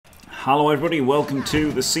Hello everybody, welcome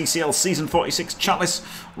to the CCL Season 46 Chatless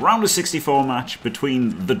Round of 64 match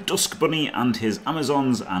between the Duskbunny and his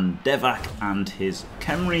Amazons and Devak and his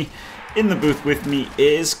Khemri. In the booth with me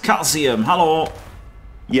is Calcium. Hello.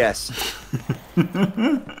 Yes.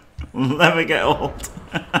 Never get old.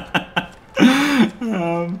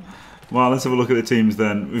 Well, let's have a look at the teams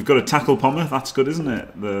then. We've got a tackle pommer, that's good, isn't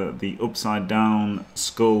it? The upside down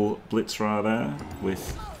skull blitzer there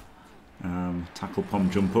with tackle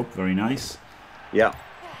pom jump up, very nice. Yeah.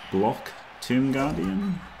 Block Tomb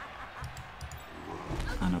Guardian.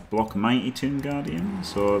 And a block mighty Tomb Guardian.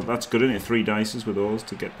 So that's good, isn't it? 3 dices with those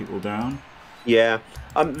to get people down. Yeah.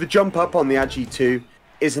 The jump up on the Agi 2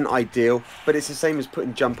 isn't ideal, but it's the same as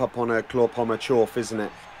putting jump up on a claw pommer chorf, isn't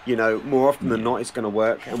it? You know, more often than not it's going to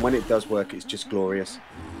work, and when it does work it's just glorious.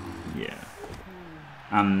 Yeah.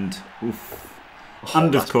 And oof.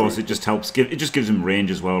 And of course, it just helps. It just gives him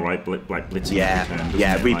range as well, right? Like blitzing. Yeah, return,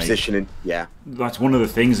 yeah, Like, repositioning. Yeah, that's one of the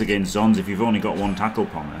things against Zons. If you've only got one tackle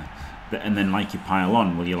pommer, and then like you pile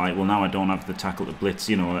on, well, you're like, well, now I don't have the tackle to blitz,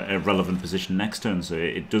 you know, a relevant position next turn. So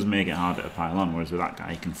it does make it harder to pile on. Whereas with that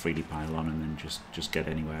guy, you can freely pile on and then just get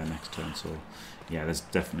anywhere next turn. So yeah, there's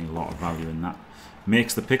definitely a lot of value in that.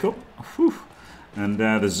 Makes the pickup. Whew. And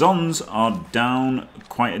the Zons are down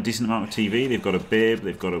quite a decent amount of TV. They've got a Babe,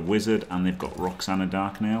 they've got a Wizard, and they've got Roxana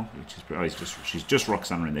Darknail, which is she's just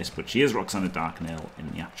Roxana in this, but she is Roxana Darknail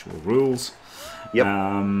in the actual rules. Yep.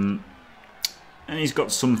 And he's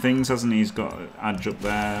got some things, hasn't he? He's got Edge up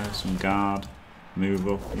there, some guard, move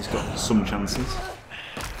up. He's got some chances.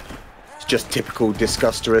 it's just typical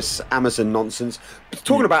disgusterous Amazon nonsense.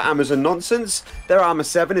 Talking about Amazon nonsense, their Armor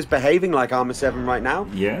 7 is behaving like Armor 7 right now.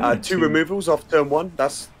 Yeah. 2 removals off turn 1.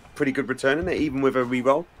 That's pretty good return, isn't it? Even with a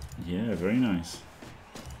reroll. Yeah, very nice.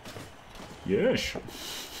 Yes.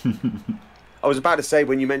 I was about to say,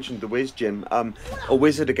 when you mentioned the Wiz, Jim, a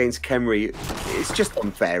Wizard against Khemri, it's just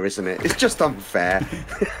unfair, isn't it? It's just unfair.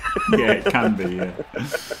 Yeah, it can be, yeah.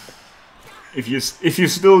 If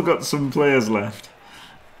you've still got some players left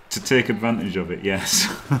to take advantage of it,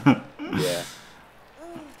 yes. Yeah.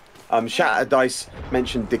 Shatter Dice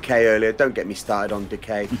mentioned Decay earlier. Don't get me started on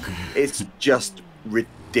Decay. It's just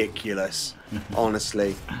ridiculous,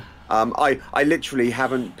 honestly. I literally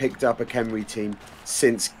haven't picked up a Khemri team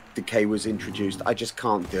since Decay was introduced. I just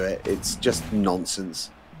can't do it. It's just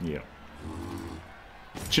nonsense. Yeah.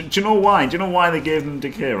 Do you know why? Do you know why they gave them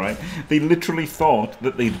Decay, right? They literally thought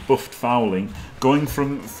that they'd buffed fouling. Going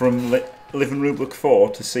from Living Rulebook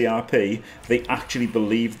 4 to CRP, they actually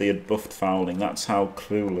believed they had buffed fouling. That's how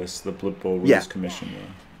clueless the Blood Bowl Rules Commission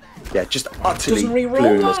were. Yeah, just utterly Doesn't re-roll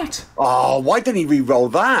clueless. that. Oh, why didn't he re-roll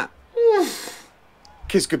that?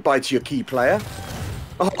 Kiss goodbye to your key player.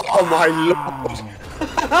 Oh my lord.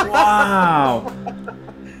 Wow.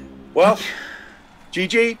 Well,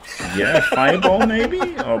 GG. Yeah, Fireball maybe?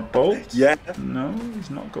 Or Bolt? Yeah. No, he's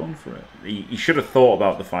not going for it. He should have thought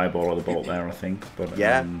about the Fireball or the Bolt there, I think. But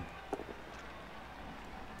yeah.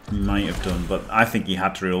 He might have done, but I think he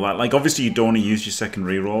had to reroll that. Like, obviously you don't want to use your second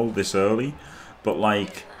reroll this early, but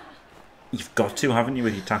like, you've got to, haven't you,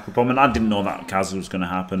 with your tackle bomb? And I didn't know that Kaz was going to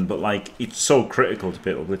happen, but like, it's so critical to be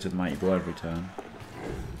able to blitz with Mighty Blow every turn.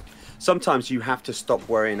 Sometimes you have to stop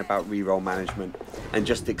worrying about reroll management and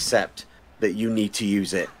just accept that you need to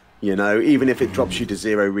use it. You know, even if it drops you to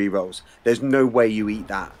 0 rerolls, there's no way you eat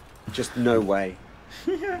that. Just no way.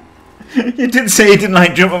 You did say he didn't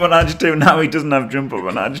like jump up on Edge 2, now he doesn't have jump up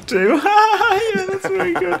on Edge 2. Yeah, that's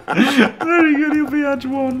very good. Very good, he'll be Edge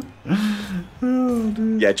 1. Oh,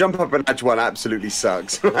 dear. Yeah, jump up on Edge 1 absolutely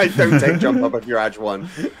sucks. Right? Don't take jump up if you're Edge 1.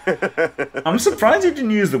 I'm surprised he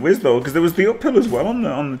didn't use the Wiz though, because there was the uphill as well on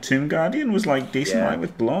the Tomb Guardian was like decent, right,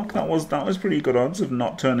 with block. That was pretty good odds of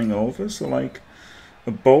not turning over. So like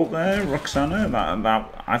a Bolt there, Roxana,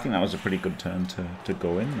 that I think that was a pretty good turn to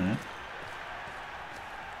go in there.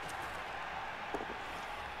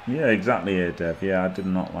 Yeah, exactly, here, Dev. Yeah, I did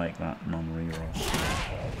not like that non-reroll.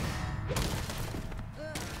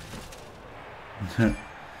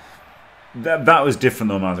 that was different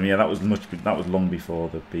though, Mazam. Yeah, that was long before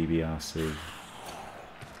the BBRC.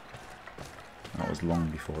 That was long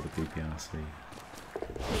before the BBRC.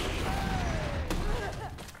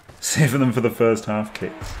 Saving them for the first half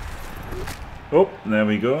kicks. Oh, there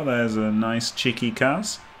we go. There's a nice cheeky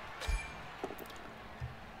Kaz.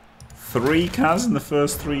 3 Kaz in the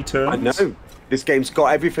first 3 turns. I know. This game's got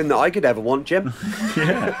everything that I could ever want, Jim.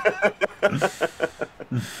 Yeah.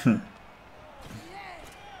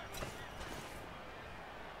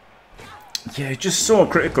 Yeah, it's just so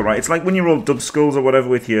critical, right? It's like when you roll dub skulls or whatever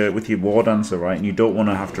with your war dancer, right? And you don't want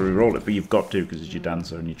to have to re-roll it, but you've got to because it's your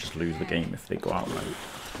dancer, and you just lose the game if they go out right.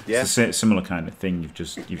 Yeah. It's a similar kind of thing. You've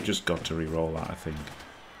just got to re-roll that. I think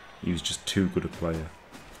he was just too good a player.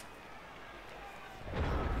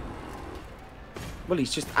 Well,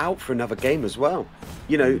 he's just out for another game as well.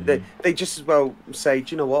 You know, they just as well say,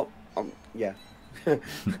 do you know what? Yeah.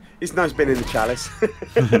 It's nice being in the chalice.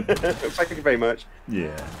 Thank you very much.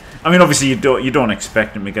 Yeah, I mean, obviously you don't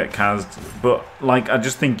expect him to get cased, but like I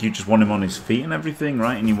just think you just want him on his feet and everything,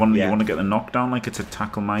 right? And you want to get the knockdown, like it's a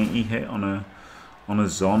tackle mighty hit on a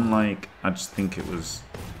zone. Like I just think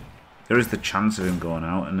there is the chance of him going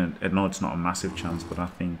out, and I know it's not a massive chance, but I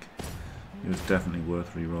think it was definitely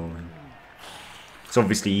worth re-rolling. It's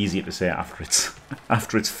obviously easier to say after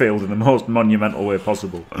it's failed in the most monumental way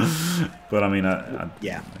possible. But I mean,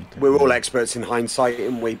 yeah, we're all experts in hindsight,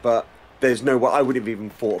 aren't we? But there's no way I would have even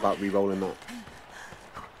thought about re-rolling that.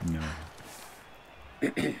 No.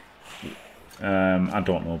 I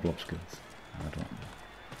don't know blob skills. I don't know.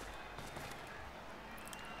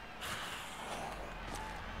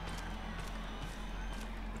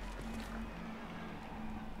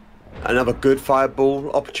 Another good fireball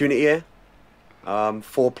opportunity here.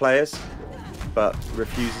 4 players, but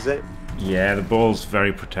refuses it. Yeah, the ball's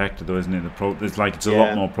very protected though, isn't it? It's a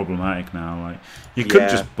lot more problematic now. Like you could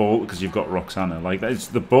just bolt because you've got Roxanna. Like that's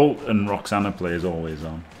the bolt and Roxanna play is always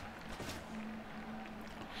on.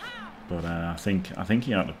 But I think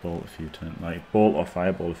he had to bolt a few turns, like bolt or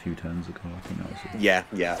fireball a few turns ago. I think that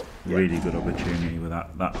was a really good opportunity with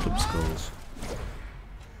that dub skulls.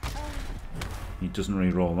 He doesn't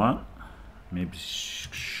re-roll that. Maybe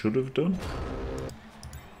should have done.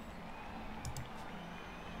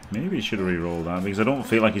 Maybe he should have re-rolled that because I don't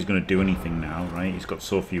feel like he's going to do anything now, right? He's got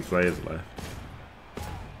so few players left.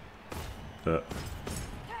 But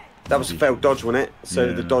that was a failed dodge, wasn't it?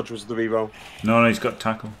 So the dodge was the re-roll. No, he's got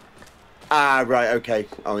tackle. Ah, right, okay.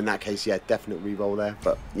 Oh, in that case, yeah, definite re-roll there.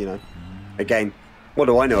 But you know, again, what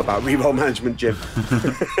do I know about re-roll management, Jim?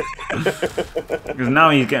 Because now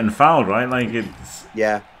he's getting fouled, right? Like it's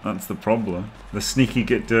that's the problem. The sneaky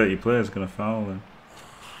get dirty player is going to foul him.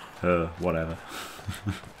 Her, whatever.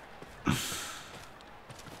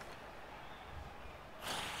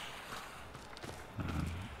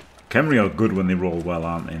 Khemri are good when they roll well,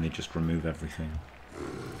 aren't they? And they just remove everything.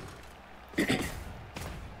 They're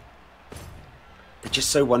just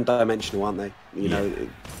so one-dimensional, aren't they? You know.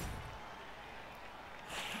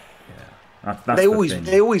 That's they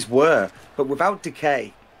always were, but without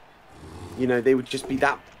decay, you know, they would just be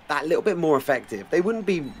that little bit more effective. They wouldn't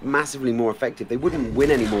be massively more effective. They wouldn't win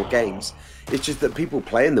any more games. It's just that people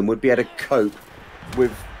playing them would be able to cope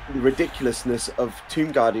with the ridiculousness of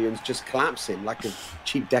Tomb Guardians just collapsing like a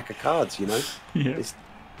cheap deck of cards, you know? Yeah.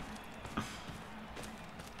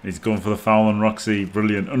 He's going for the foul on Roxy.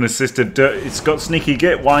 Brilliant. Unassisted. It's got sneaky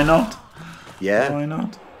git. Why not? Yeah. Why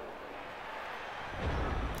not?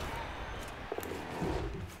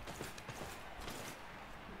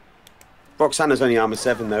 Roxanna's only armor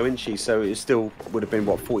 7 though, isn't she? So it still would have been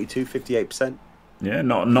what, 42, 58%. Yeah,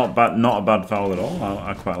 not bad, not a bad foul at all.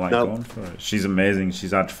 I quite like going for it. She's amazing.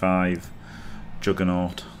 She's Ad 5,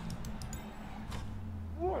 Juggernaut.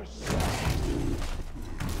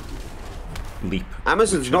 Leap.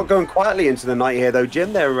 Amazon's not going quietly into the night here though,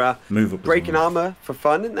 Jim. They're move up breaking armor for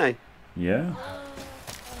fun, aren't they? Yeah.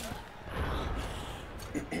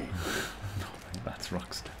 That's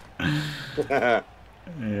Roxy.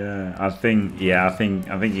 Yeah, I think he had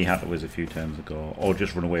to whiz a few turns ago, or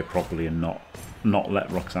just run away properly and not let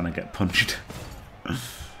Roxanna get punched. Oh,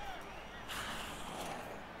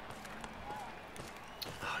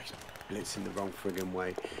 he's blitzing the wrong friggin'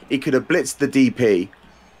 way. He could have blitzed the DP,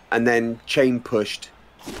 and then chain pushed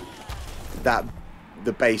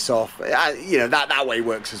the base off. You know that way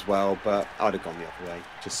works as well, but I'd have gone the other way.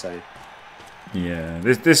 Just saying. Yeah,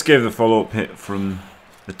 this gave the follow-up hit from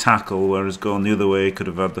the tackle, whereas going the other way could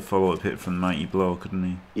have had the follow-up hit from the mighty blow, couldn't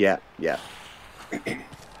he? Yeah, yeah.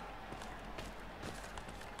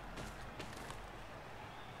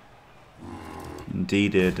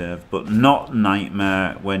 Indeed, Dev, but not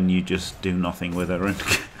Nightmare when you just do nothing with her and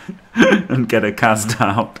and get her cast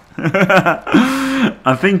out.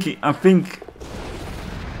 I think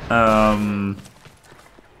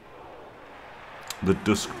the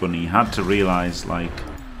Dusk Bunny had to realise like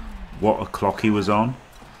what a clock he was on.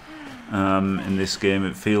 In this game,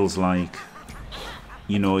 it feels like,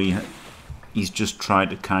 you know, he's just tried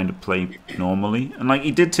to kind of play normally, and like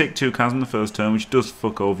he did take 2 Cas in the first turn, which does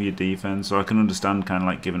fuck over your defense. So I can understand kind of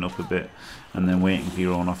like giving up a bit and then waiting for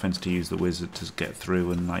your own offense to use the wizard to get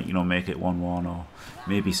through and, like, you know, make it 1-1 or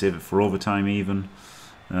maybe save it for overtime even.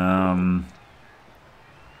 But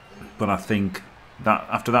I think that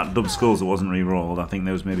after that dub skulls that wasn't re-rolled, I think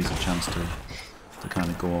there was maybe some chance to kind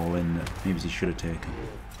of go all in that maybe he should have taken.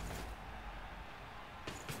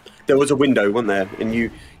 There was a window, wasn't there? And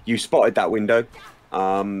you spotted that window,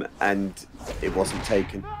 and it wasn't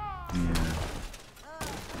taken. Yeah.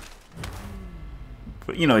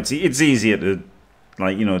 But you know, it's easier to,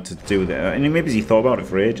 like, you know, to do that. And maybe he thought about it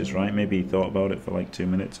for ages, right? Maybe he thought about it for like 2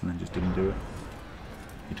 minutes and then just didn't do it.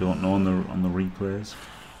 You don't know on the replays.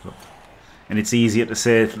 But, and it's easier to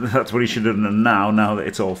say that's what he should have done now that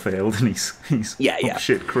it's all failed and he's up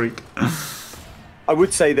shit creek. I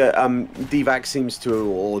would say that Devak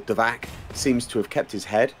seems to have kept his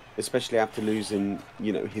head, especially after losing,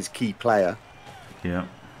 you know, his key player. Yeah.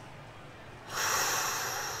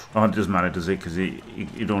 Oh, it doesn't matter, does it? Because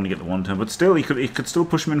he'd only get the 1 turn, but still, he could still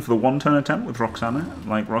push him in for the 1 turn attempt with Roxana.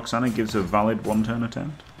 Like, Roxana gives a valid 1 turn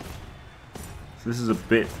attempt. So this is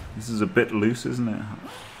a bit loose, isn't it?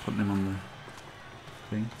 Putting him on the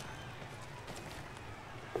thing.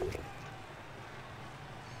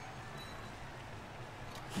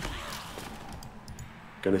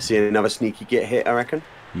 Gonna see another sneaky get hit, I reckon.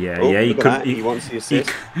 Yeah, oh, yeah, he wants the assist.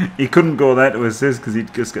 He couldn't go there to assist because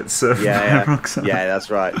he'd just get surfed by Roxana. Yeah, that's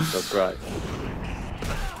right. That's right.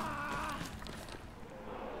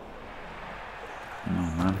 Oh,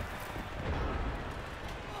 man.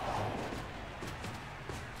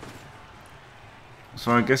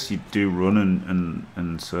 So I guess you do run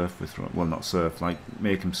and surf with... Well, not surf, like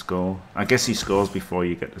make him score. I guess he scores before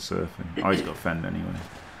you get to surfing. Oh, he's got fend anyway.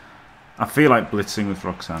 I feel like blitzing with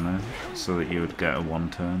Roxana so that you would get a 1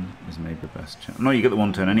 turn is maybe the best chance. No, you get the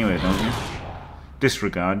 1 turn anyway, don't you?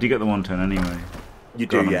 Disregard, you get the 1 turn anyway. You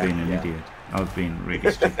do, God, I'm being an idiot. I was being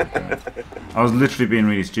really stupid there. I was literally being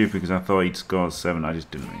really stupid because I thought he'd score 7, I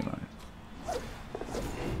just didn't realise.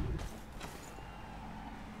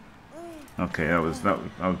 Okay, I was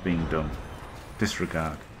being dumb.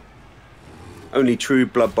 Disregard. Only true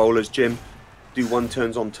blood bowlers, Jim, do 1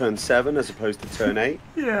 turns on turn 7 as opposed to turn 8.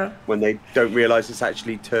 Yeah. When they don't realise it's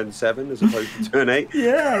actually turn 7 as opposed to turn 8.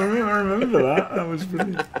 Yeah, I remember that. That was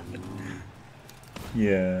brilliant.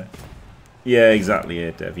 Yeah. Yeah, exactly,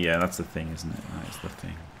 yeah, Dev. Yeah, that's the thing, isn't it? That's the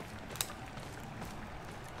thing.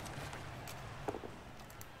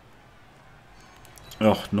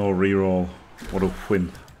 Oh, no reroll. What a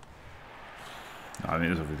wimp. I mean,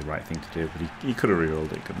 it was obviously the right thing to do, but he could have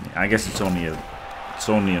rerolled it, couldn't he? I guess it's only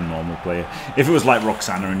a normal player. If it was like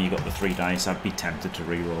Roxana and you got the 3 dice, I'd be tempted to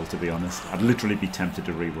reroll, to be honest. I'd literally be tempted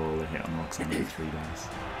to reroll a hit on Roxana with 3 dice.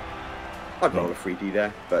 I'd roll a 3D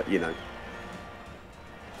there, but you know.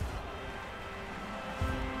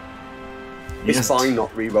 It's fine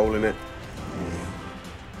not re-rolling it.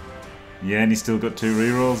 Yeah, and he still got 2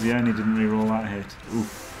 rerolls. Yeah, and he didn't reroll that hit.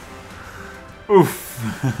 Oof. Oof.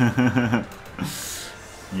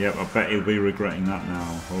 Yep, I bet he'll be regretting that now.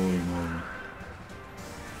 Holy moly.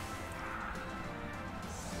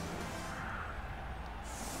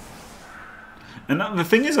 And the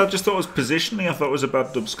thing is, I just thought it was positionally, I thought it was a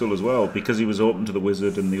bad dub skull as well, because he was open to the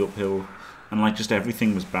wizard and the uphill. And like just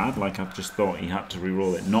everything was bad. Like I just thought he had to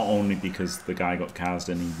re-roll it, not only because the guy got cased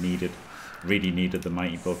and he really needed the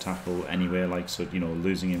mighty blow tackle anyway. Like so, you know,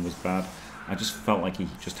 losing him was bad. I just felt like he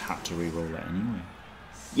just had to re-roll it anyway.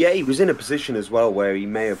 Yeah, he was in a position as well where he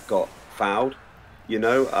may have got fouled. You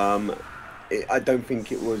know, I don't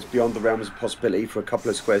think it was beyond the realms of possibility for a couple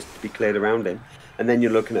of squares to be cleared around him. And then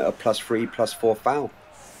you're looking at a +3, +4 foul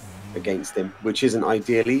against him, which isn't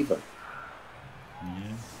ideal either.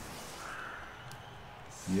 Yeah.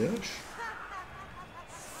 Yes.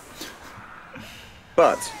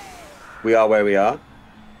 But we are where we are.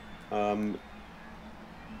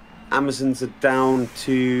 Amazons are down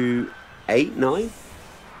to 8, 9?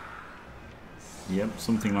 Yep,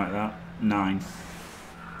 something like that. 9.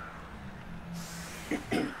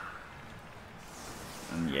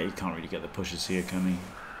 And yeah, you can't really get the pushes here, can he?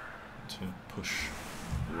 To push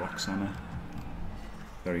Roxana.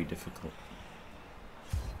 Very difficult.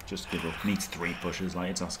 Just give up. Needs 3 pushes, like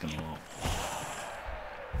it's asking a lot.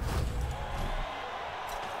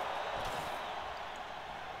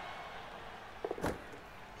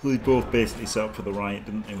 They both basically set up for the right,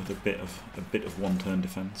 didn't they, with a bit of 1 turn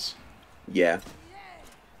defense. Yeah.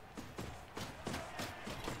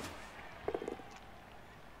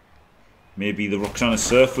 Maybe the Roxana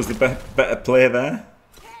Surf was the better player there.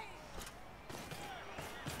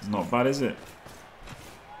 It's not bad, is it?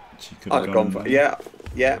 She could have gone for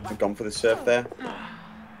I've gone for the surf there.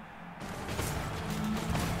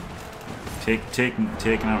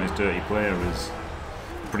 Taking out his dirty player is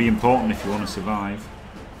pretty important if you want to survive.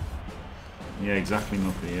 Yeah, exactly,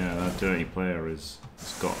 Muppy. Yeah, that dirty player has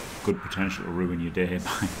got good potential to ruin your day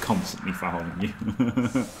by constantly fouling you.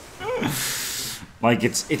 Like,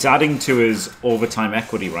 it's adding to his overtime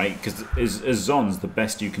equity, right? Because as Zon's, the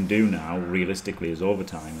best you can do now, realistically, is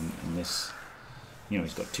overtime. And this, you know,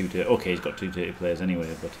 he's got two dirty players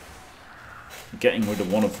anyway, but getting rid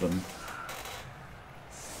of one of them,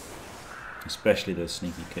 especially the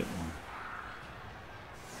sneaky kit one.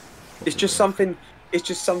 It's just something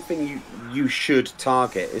you should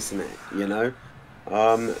target, isn't it? You know,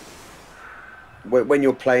 when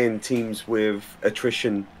you're playing teams with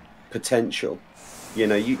attrition potential, you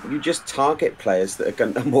know, you just target players that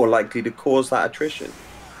are more likely to cause that attrition.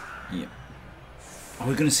 Yeah. Are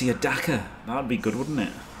we going to see a Daka? That'd be good, wouldn't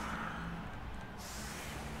it?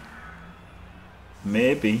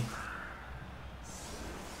 Maybe.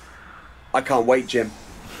 I can't wait, Jim.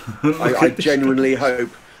 I genuinely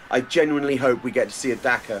hope we get to see a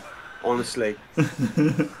Daka. Honestly,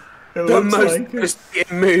 the most interesting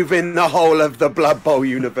move in the whole of the Blood Bowl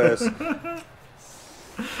universe.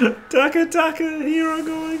 Daka, here I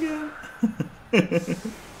go again.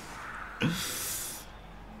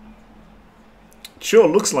 Sure,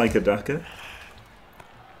 looks like a Daka.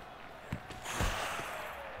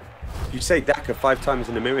 You say Daka 5 times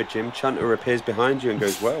in the mirror, Jim. Chunter appears behind you and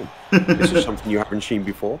goes, "Well, this is something you haven't seen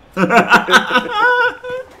before." Wow,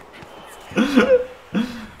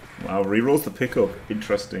 rerolls the pickup.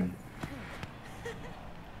 Interesting.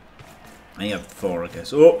 I have 4, I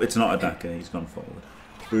guess. Oh, it's not a Daka. He's gone forward.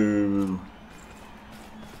 Boo.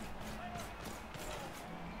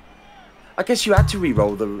 I guess you had to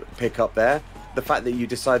re-roll the pickup there. The fact that you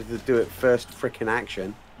decided to do it first frickin'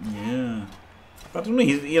 action. Yeah. I don't know.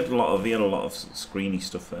 He had a lot of screeny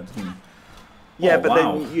stuff there, didn't he? Yeah, oh, but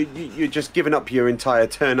wow. then you're just giving up your entire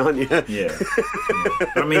turn, aren't you? Yeah.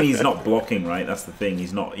 But I mean, he's not blocking, right? That's the thing.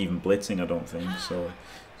 He's not even blitzing, I don't think. So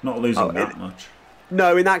he's not losing that much.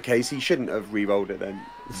 No, in that case, he shouldn't have re-rolled it then.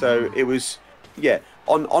 So it was, yeah,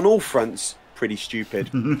 on all fronts, pretty stupid.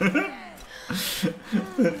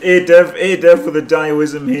 A-Dev for the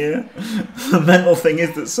Dioism here. The mental thing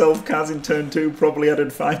is that self-Kaz in turn 2 probably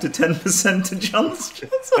added 5 to 10% to John's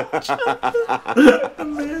chances.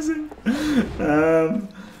 Amazing.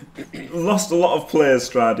 Lost a lot of players,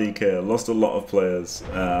 StraDK. Lost a lot of players.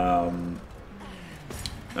 And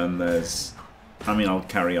there's... I mean, I'll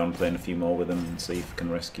carry on playing a few more with him and see if I can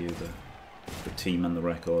rescue the team and the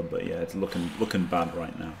record. But yeah, it's looking bad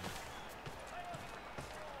right now.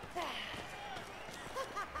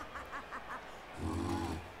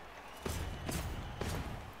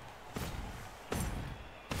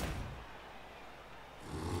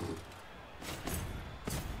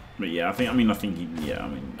 But yeah, I did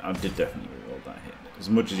definitely reroll that hit. As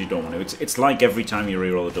much as you don't want to. It's like every time you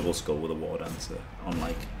reroll a double skull with a war dancer. On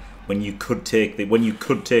like when you could take the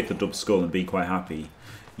double skull and be quite happy,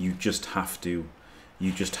 you just have to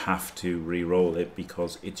reroll it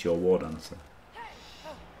because it's your war dancer.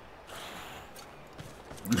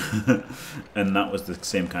 And that was the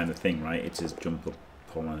same kind of thing, right? It's his jump up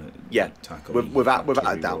on a tackle. Without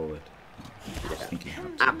a doubt. Yeah.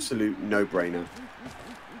 Absolute no-brainer.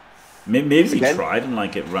 Maybe he tried and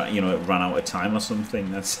like it ran out of time or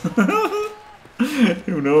something. That's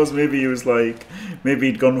who knows. Maybe he was like, maybe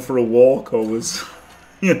he'd gone for a walk or was,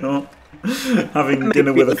 having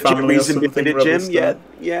dinner with a family or something. Jim.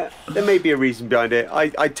 Yeah, there may be a reason behind it.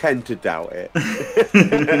 I tend to doubt it.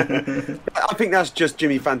 I think that's just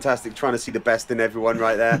Jimmy Fantastic trying to see the best in everyone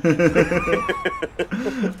right there.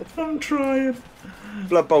 I'm trying.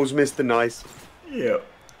 Blood Bowl's Mr. Nice. Yeah.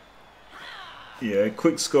 Yeah,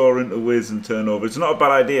 quick score into whiz and turnover. It's not a bad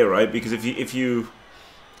idea, right? Because if you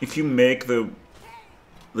make the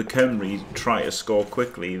Khemri try to score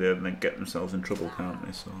quickly, then they get themselves in trouble, can't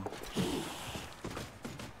they? So.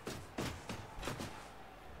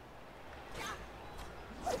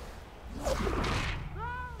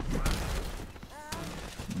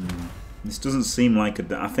 This doesn't seem like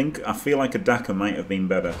I feel like a Daka might have been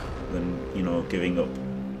better than giving up.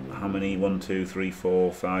 How many? 1, 2, 3,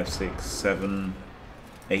 4, 5, 6, 7,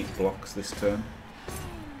 8 blocks this turn?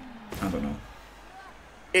 I don't know.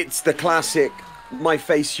 It's the classic my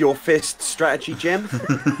face, your fist strategy, Jim.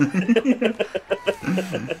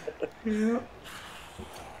 Yeah.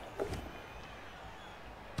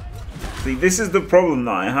 See, this is the problem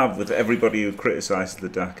that I have with everybody who criticises the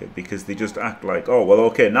Daka, because they just act like, oh, well,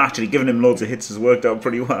 okay, naturally, giving him loads of hits has worked out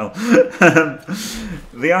pretty well.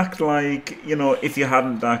 They act like, if you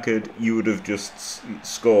hadn't Daka'd, you would have just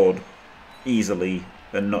scored easily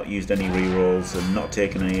and not used any rerolls and not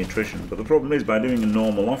taken any attrition. But the problem is, by doing a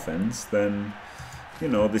normal offense, then,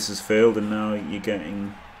 this has failed and now you're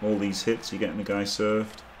getting all these hits, you're getting the guy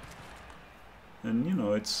served. And,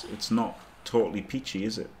 it's not totally peachy,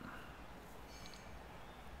 is it?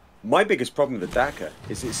 My biggest problem with the Daka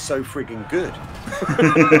is it's so frigging good.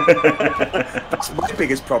 That's my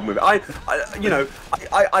biggest problem with it.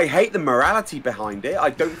 I hate the morality behind it.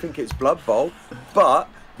 I don't think it's Blood Bowl, but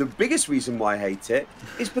the biggest reason why I hate it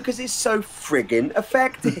is because it's so friggin'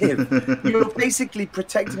 effective. You're basically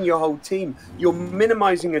protecting your whole team. You're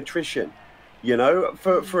minimizing attrition,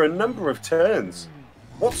 for a number of turns.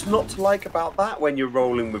 What's not to like about that when you're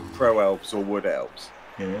rolling with Pro Elves or Wood Elves?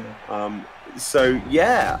 Yeah. So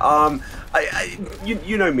yeah,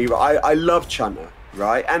 you know me, right? I love Chunter,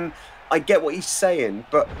 right? And I get what he's saying,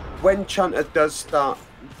 but when Chunter does start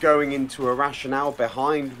going into a rationale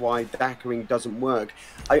behind why Dakering doesn't work,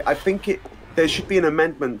 I think there should be an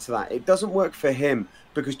amendment to that. It doesn't work for him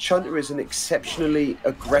because Chunter is an exceptionally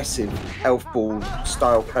aggressive Elf Ball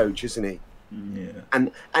style coach, isn't he? Yeah.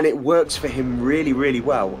 And it works for him really, really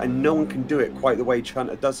well, and no one can do it quite the way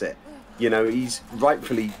Chunter does it. He's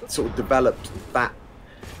rightfully sort of developed that,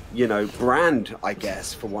 brand, I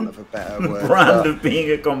guess, for want of a better word. Brand of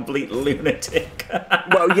being a complete lunatic.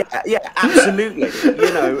 Well, yeah, absolutely.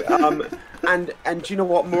 And you know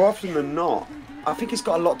what? More often than not, I think it's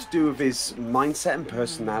got a lot to do with his mindset and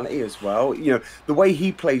personality as well. The way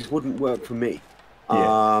he plays wouldn't work for me.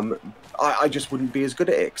 Yeah. I just wouldn't be as good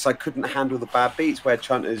at it because I couldn't handle the bad beats where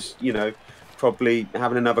Chunter's, probably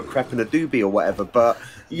having another crep and a doobie or whatever. But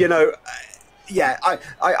yeah,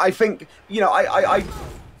 I think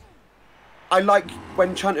I like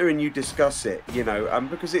when Chunter and you discuss it,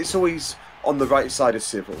 because it's always on the right side of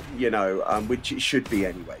civil, which it should be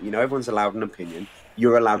anyway. Everyone's allowed an opinion.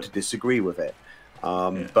 You're allowed to disagree with it.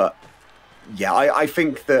 But yeah, I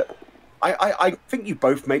think that I think you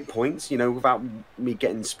both make points, without me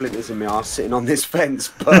getting splinters in my arse sitting on this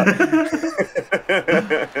fence. But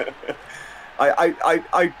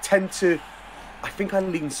I tend to, I think I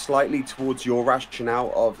lean slightly towards your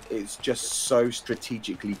rationale of it's just so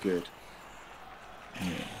strategically good. Yeah.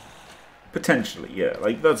 Potentially, yeah.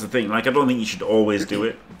 Like, that's the thing. Like, I don't think you should always do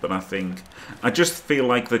it, but I just feel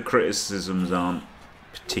like the criticisms aren't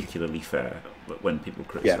particularly fair when people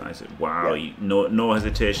criticize it. Wow, no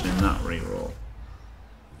hesitation in that reroll.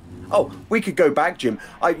 Oh, we could go back, Jim.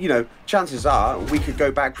 Chances are we could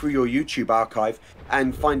go back through your YouTube archive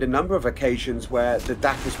and find a number of occasions where the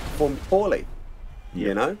DAC has performed poorly.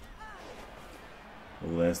 Well,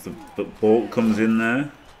 there's the bolt comes in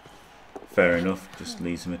there. Fair enough. Just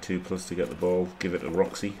leaves him a 2+ to get the ball. Give it to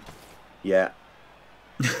Roxy. Yeah.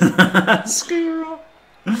 Skuro.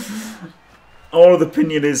 Or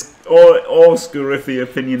opinion is, or Scuriffy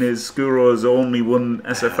opinion is, Skuro has only won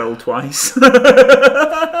SFL twice.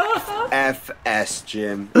 FS,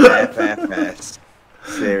 Jim. FFS.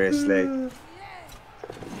 Seriously.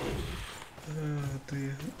 Oh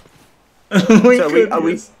dear. So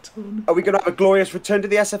are we going to have a glorious return to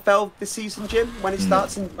the SFL this season, Jim? When it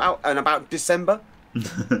starts in about December?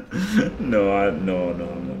 No,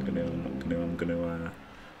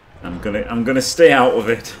 I'm gonna stay out of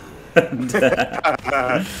it. And,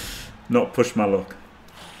 not push my luck.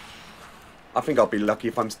 I think I'll be lucky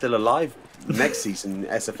if I'm still alive next season.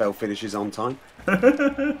 SFL finishes on time.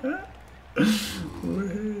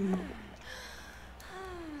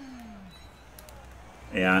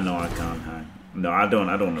 Yeah, I know I can't hang. No, I don't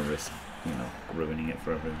want to risk, ruining it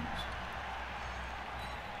for everyone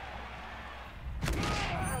else.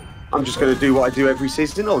 I'm just going to do what I do every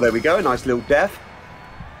season. Oh, there we go. A nice little death.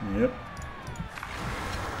 Yep.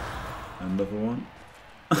 Another one.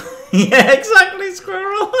 Yeah, exactly,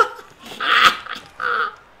 Squirrel.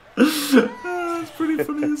 It's pretty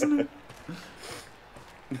funny, isn't it?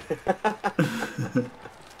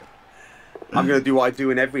 I'm going to do what I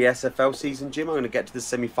do in every SFL season, Jim. I'm going to get to the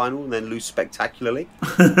semi-final and then lose spectacularly.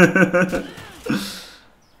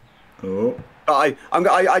 Oh. I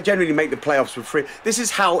generally make the playoffs for free. This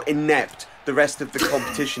is how inept the rest of the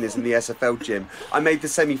competition is in the SFL, Jim. I made the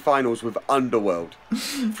semi-finals with Underworld.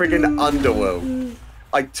 Friggin' Underworld.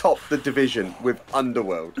 I topped the division with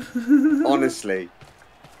Underworld. Honestly.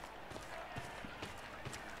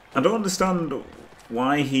 I don't understand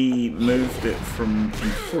why he moved it from in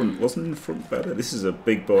front. Wasn't in front better? This is a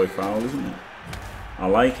big boy foul, isn't it? I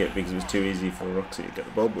like it because it was too easy for Roxy to get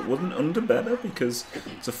the ball, but wasn't under better because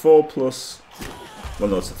it's a 4+. Well,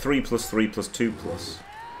 no, it's a 3+3+2+.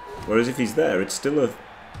 Whereas if he's there, it's still a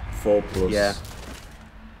 4+. Yeah.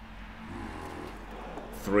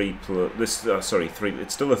 3+. This sorry, 3.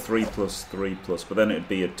 It's still a 3+3+, but then it'd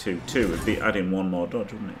be a 2-2. It'd be adding one more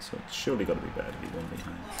dodge, wouldn't it? So it's surely got to be better to be one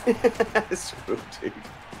behind. It's true, dude.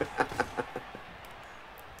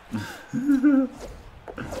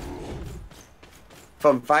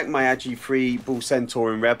 Fun fact: my Agi 3 Bull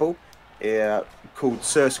Centaur and Rebel called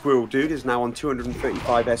Sir Squirrel Dude is now on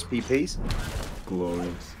 235 SPPs.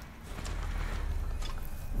 Glorious.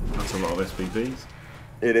 That's a lot of SPPs.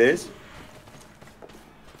 It is.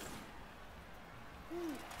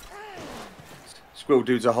 Squirrel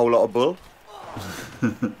Dude's a whole lot of bull.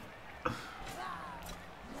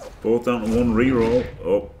 Both down to 1 reroll.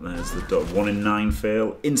 Oh, there's the dot. 1 in 9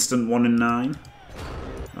 fail. Instant 1 in 9.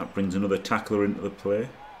 That brings another tackler into the play.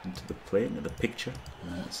 Into the picture.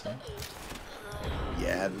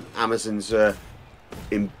 Yeah, Amazons are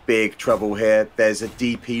in big trouble here. There's a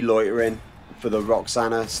DP loitering for the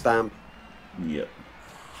Roxana stamp. Yep.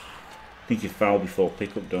 I think you foul before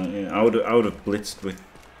pickup, don't you? I would have blitzed with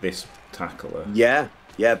this tackler. Yeah,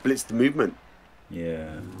 blitz the movement.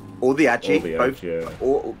 Yeah. Or the Agi,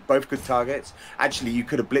 both good targets. Actually, you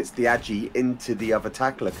could have blitzed the Agi into the other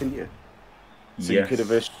tackler, couldn't you? So you could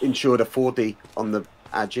have ensured a 4D on the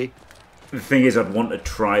Agi. The thing is, I'd want to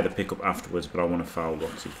try the pickup afterwards, but I want to foul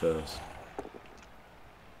Roxy first.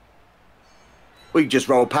 We just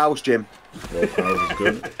roll pals, Jim. Roll pals is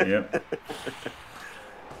good. Yep.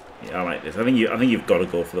 Yeah, I like this. I think you've got to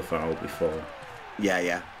go for the foul before.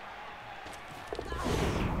 Yeah.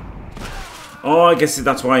 Oh, I guess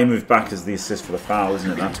that's why he moved back as the assist for the foul, isn't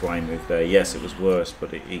it? That's why he moved there. Yes, it was worse,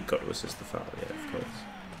 but he got to assist the foul. Yeah, of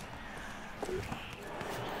course.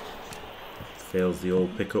 Fails the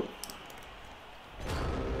old pickup.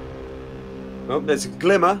 Oh, there's a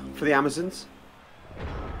glimmer for the Amazons.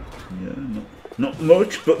 Yeah, not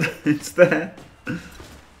much, but it's there.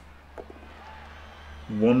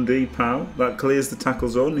 1D pow. That clears the tackle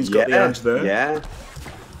zone. He's got the edge there. Yeah.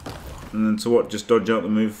 And then to what? Just dodge out the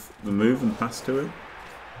move and pass to him.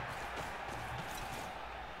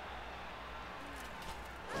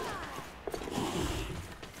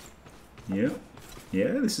 Yeah.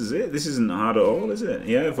 Yeah, this is it. This isn't hard at all, is it?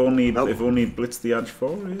 Yeah, if only blitzed the edge 4,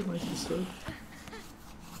 really, like you said.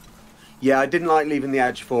 Yeah, I didn't like leaving the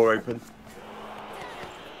edge 4 open.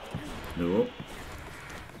 No.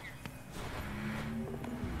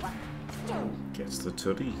 Gets the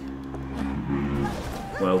tutty.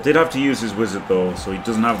 Well, did have to use his wizard though, so he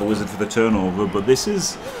doesn't have the wizard for the turnover. But this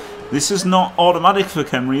is not automatic for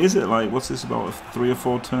Khemri, is it? Like, what's this about? A 3 or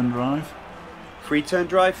 4 turn drive? 3 turn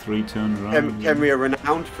drive. 3 turn drive. Khemri are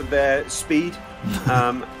renowned for their speed,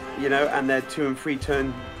 you know, and their 2 and 3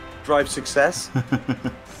 turn drive success.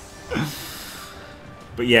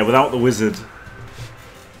 But yeah, without the wizard,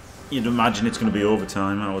 you'd imagine it's going to be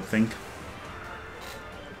overtime, I would think.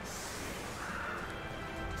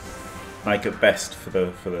 Like at best for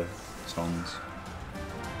the songs.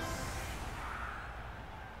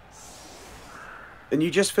 And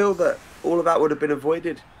you just feel that all of that would have been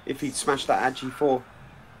avoided if he'd smashed that Agi 4.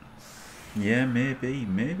 Yeah, maybe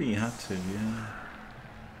he had to.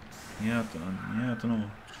 Yeah, I don't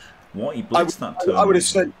know what he blitzed that turn. I would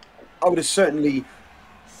have certainly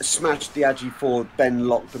smashed the Agi 4, then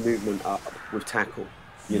locked the movement up with tackle.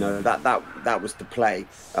 You know, that was the play.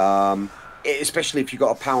 Especially if you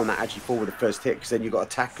got a power on that Agi 4 with the first hit, because then you got a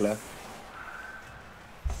tackler.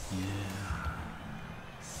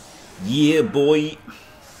 Yeah, boy.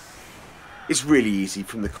 It's really easy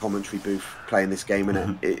from the commentary booth playing this game,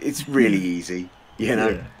 isn't it? It's really easy, you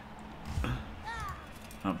know. Yeah.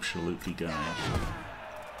 Absolutely, guys.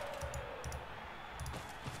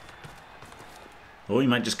 Oh, you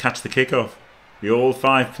might just catch the kickoff. The old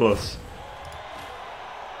 5+.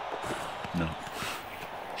 No.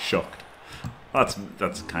 Shocked.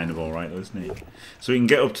 That's kind of all right, though, isn't it? So we can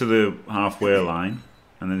get up to the halfway line,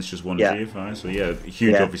 and then it's just 1 GFI. So yeah,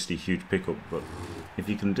 huge, obviously huge pickup. But if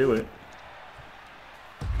you can do it,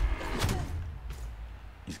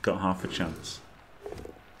 he's got half a chance.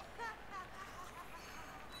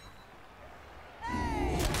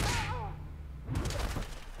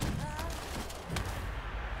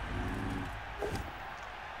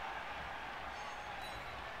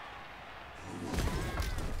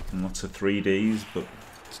 And lots of 3Ds, but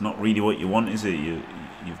it's not really what you want, is it?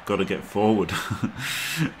 You've got to get forward.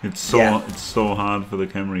 It's so hard for the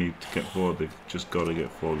Khemri to get forward. They've just got to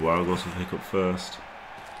get forward. Wild goes to pick up first.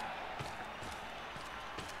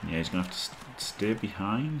 Yeah, he's gonna have to stay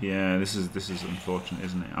behind. Yeah, this is unfortunate,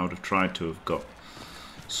 isn't it? I would have tried to have got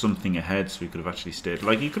something ahead, so he could have actually stayed.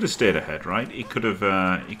 Like, he could have stayed ahead, right? He could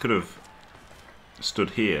have stood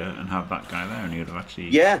here and have that guy there, and he would have actually.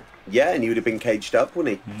 Yeah, and he would have been caged up,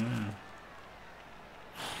 wouldn't he? Yeah.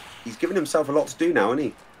 He's given himself a lot to do now,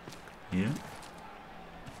 hasn't he? Yeah.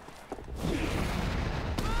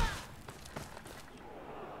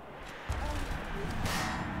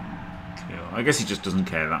 I guess he just doesn't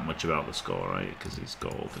care that much about the score, right? Because he's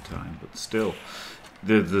got all the time. But still,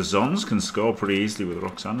 the Zons can score pretty easily with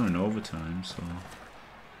Roxana in overtime, so.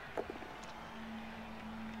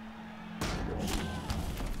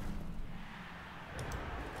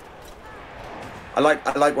 I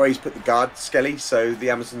like where he's put the guard Skelly, so the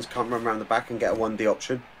Amazons can't run around the back and get a 1D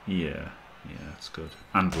option. Yeah, that's good.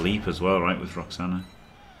 And leap as well, right, with Roxana.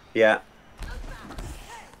 Yeah.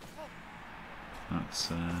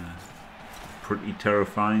 That's pretty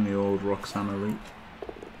terrifying, the old Roxana leap.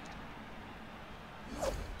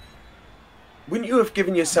 Wouldn't you have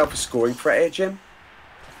given yourself a scoring threat here, Jim?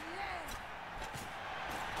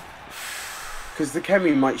 Because the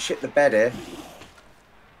Khemri might shit the bed here.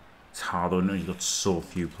 It's hard though, no, you've got so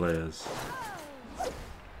few players.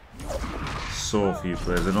 So few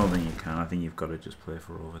players, I don't think you can. I think you've got to just play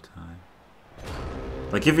for overtime.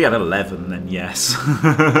 Like, if you had 11, then yes.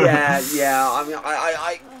 yeah. I mean,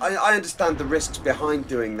 I understand the risks behind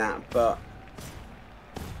doing that, but...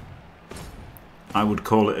 I would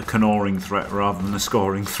call it a canoring threat rather than a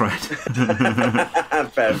scoring threat.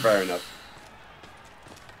 Fair enough.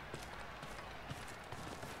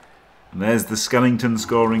 And there's the Skellington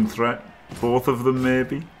scoring threat. Both of them,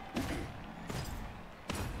 maybe.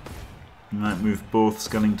 You might move both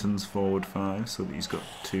Skellingtons forward 5 so that he's got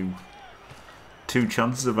two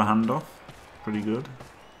chances of a handoff. Pretty good.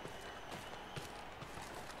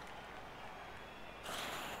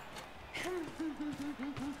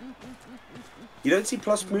 You don't see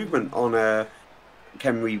plus movement on a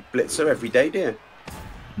Khemri Blitzer every day, do you?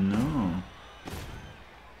 No.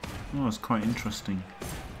 Oh, it's quite interesting.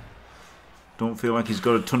 Don't feel like he's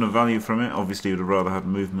got a ton of value from it. Obviously, he'd have rather had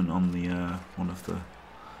movement on the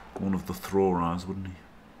one of the throwers, wouldn't he?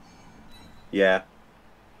 Yeah.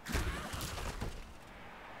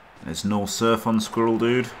 There's no surf on Squirrel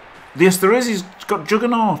Dude. Yes, there is. He's got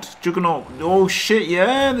Juggernaut. Juggernaut. Oh shit!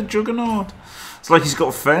 Yeah, the Juggernaut. It's like he's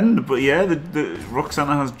got Fend, but yeah, the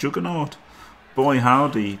Roxana has Juggernaut. Boy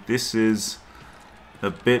howdy, this is a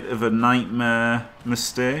bit of a nightmare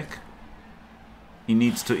mistake. He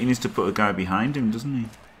needs to put a guy behind him, doesn't he?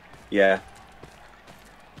 Yeah.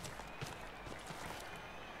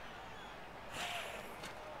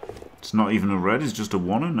 It's not even a red, it's just a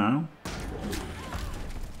oner now.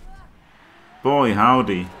 Boy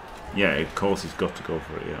howdy. Yeah, of course he's got to go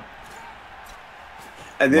for it, yeah.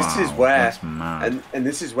 And this is where, that's mad. and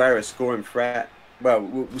this is where a scoring threat. Well,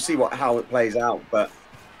 we'll see how it plays out, but.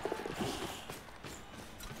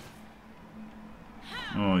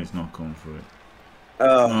 Oh, he's not going for it.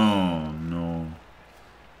 Oh no.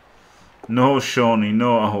 No, Shawnee,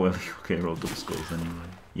 no. Oh well, okay, roll double skulls anyway.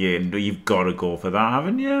 Yeah, no, you've got to go for that,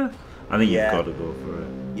 haven't you? I think you've got to go for it.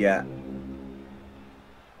 Yeah.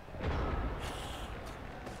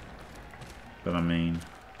 But I mean,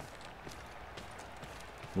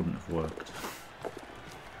 wouldn't have worked.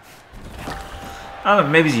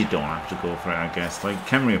 Maybe you don't have to go for it, I guess. Like,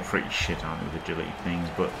 Khemri are pretty shit, aren't they, with agility things,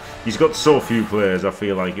 but he's got so few players, I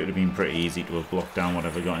feel like it would have been pretty easy to have blocked down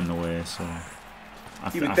whatever got in the way, so I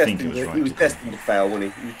think it was right. He was destined to fail,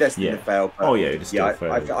 wasn't he? He was destined to fail. Oh yeah, he'd still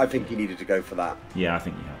fail. I think he needed to go for that. Yeah, I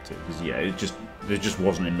think he had to, because yeah, there just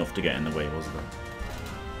wasn't enough to get in the way, was there?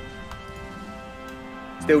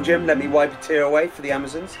 Still, Jim, let me wipe a tear away for the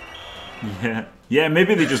Amazons. Yeah,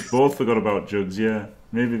 maybe they just both forgot about Jugs, yeah.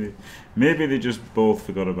 Maybe they just both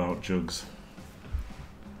forgot about Jugs.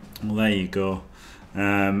 Well, there you go.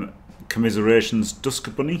 Commiserations,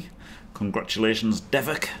 Duskbunny. Congratulations,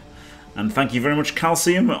 Devak. And thank you very much,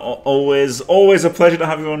 Calcium. Always a pleasure to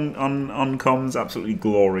have you on comms. Absolutely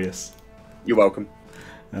glorious. You're welcome.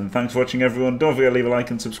 And thanks for watching, everyone. Don't forget to leave a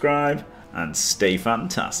like and subscribe. And stay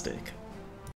fantastic.